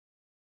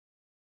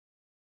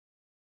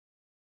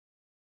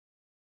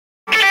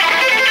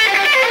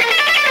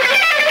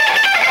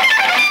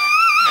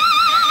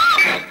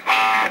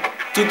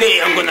Today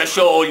I'm gonna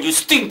show all you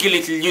stinky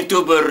little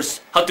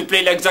YouTubers how to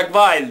play like Zakk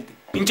Wylde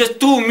in just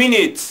 2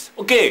 minutes.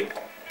 Okay,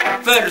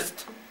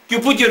 first you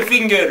put your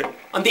finger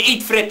on the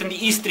 8th fret on the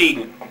E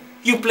string,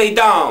 you play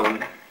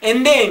down,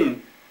 and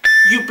then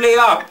you play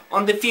up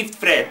on the 5th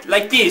fret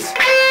like this.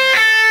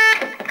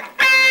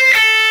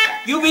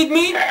 You with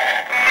me?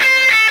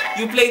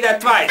 You play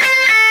that twice,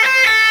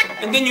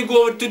 and then you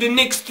go over to the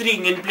next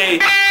string and play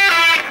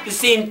the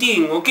same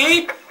thing,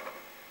 okay?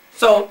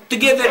 So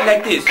together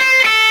like this.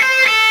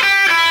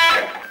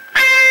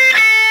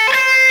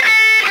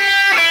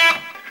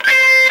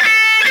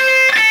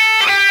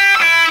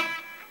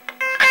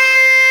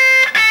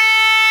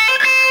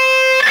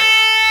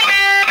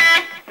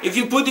 If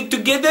you put it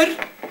together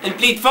and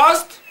play it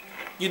fast,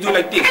 you do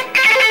like this.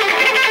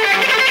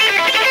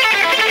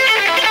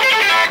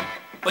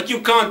 But you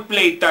can't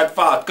play it that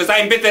fast, because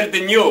I'm better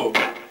than you.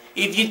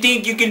 If you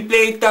think you can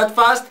play it that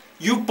fast,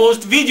 you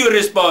post video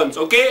response,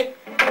 okay?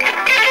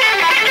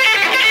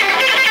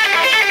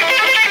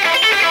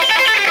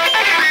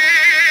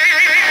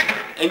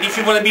 And if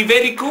you want to be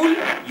very cool,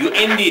 you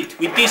end it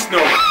with this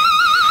note,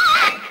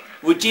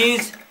 which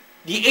is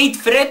the 8th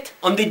fret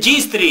on the G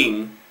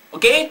string.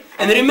 Okay?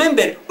 And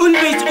remember,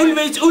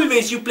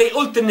 always you play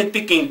alternate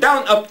picking.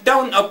 Down, up,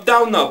 down, up,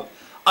 down, up.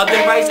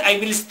 Otherwise, I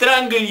will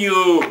strangle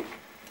you.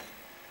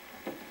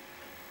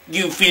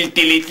 You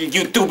filthy little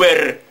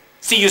YouTuber.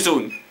 See you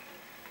soon.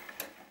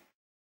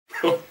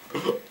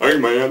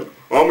 Hey man,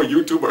 I'm a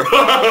YouTuber.